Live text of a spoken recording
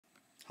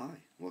Hi,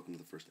 welcome to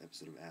the first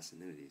episode of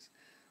Asininities.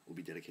 We'll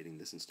be dedicating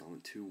this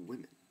installment to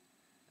women,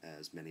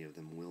 as many of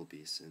them will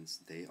be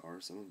since they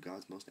are some of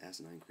God's most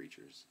asinine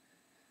creatures.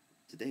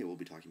 Today we'll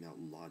be talking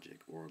about logic,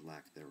 or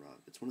lack thereof.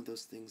 It's one of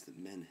those things that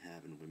men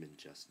have and women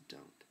just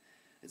don't.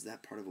 It's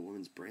that part of a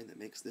woman's brain that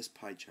makes this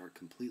pie chart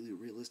completely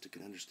realistic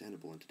and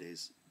understandable in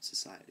today's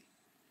society.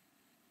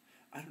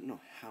 I don't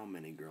know how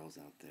many girls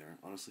out there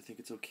honestly think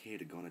it's okay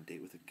to go on a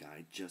date with a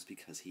guy just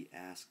because he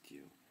asked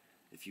you.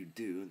 If you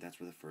do, that's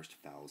where the first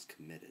foul is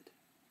committed.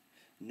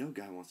 No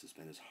guy wants to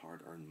spend his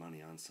hard-earned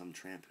money on some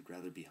tramp who'd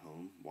rather be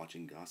home,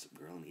 watching Gossip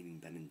Girl and eating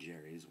Ben &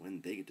 Jerry's, when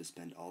they get to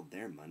spend all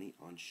their money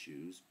on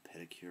shoes,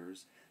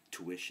 pedicures,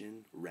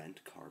 tuition,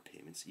 rent, car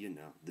payments,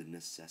 the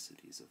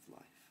necessities of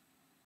life.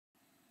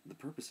 The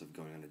purpose of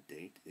going on a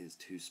date is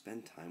to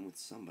spend time with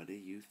somebody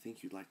you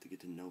think you'd like to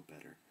get to know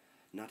better,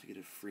 not to get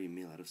a free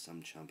meal out of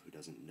some chump who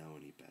doesn't know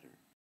any better.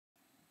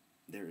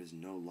 There is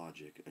no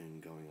logic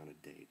in going on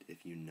a date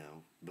if you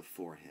know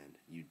beforehand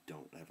you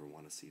don't ever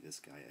want to see this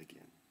guy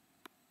again.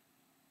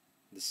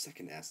 The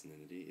second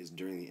asininity is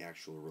during the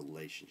actual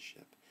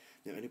relationship.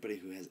 Now, anybody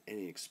who has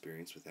any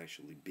experience with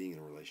actually being in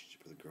a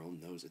relationship with a girl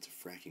knows it's a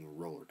fracking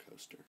roller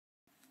coaster.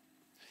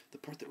 The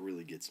part that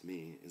really gets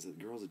me is that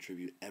girls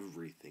attribute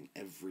everything,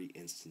 every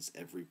instance,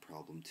 every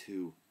problem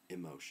to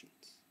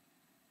emotions.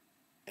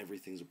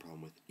 Everything's a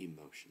problem with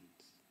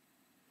emotions.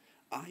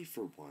 I,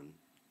 for one,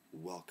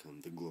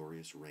 welcome the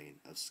glorious reign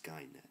of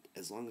Skynet,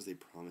 as long as they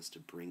promise to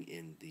bring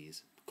in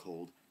these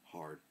cold,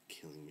 hard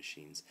killing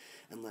machines,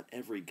 and let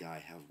every guy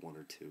have one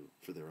or two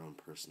for their own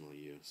personal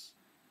use.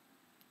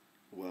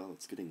 Well,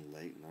 it's getting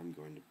late and I'm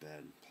going to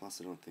bed. Plus,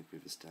 I don't think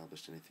we've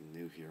established anything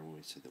new here when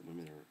we said that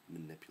women are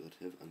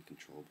manipulative,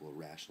 uncontrollable,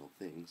 irrational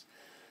things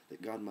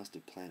that God must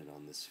have planted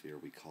on this sphere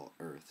we call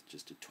Earth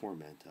just to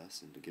torment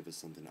us and to give us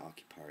something to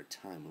occupy our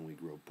time when we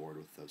grow bored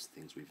with those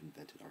things we've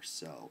invented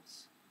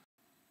ourselves.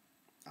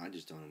 I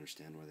just don't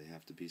understand why they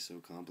have to be so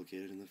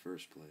complicated in the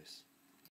first place.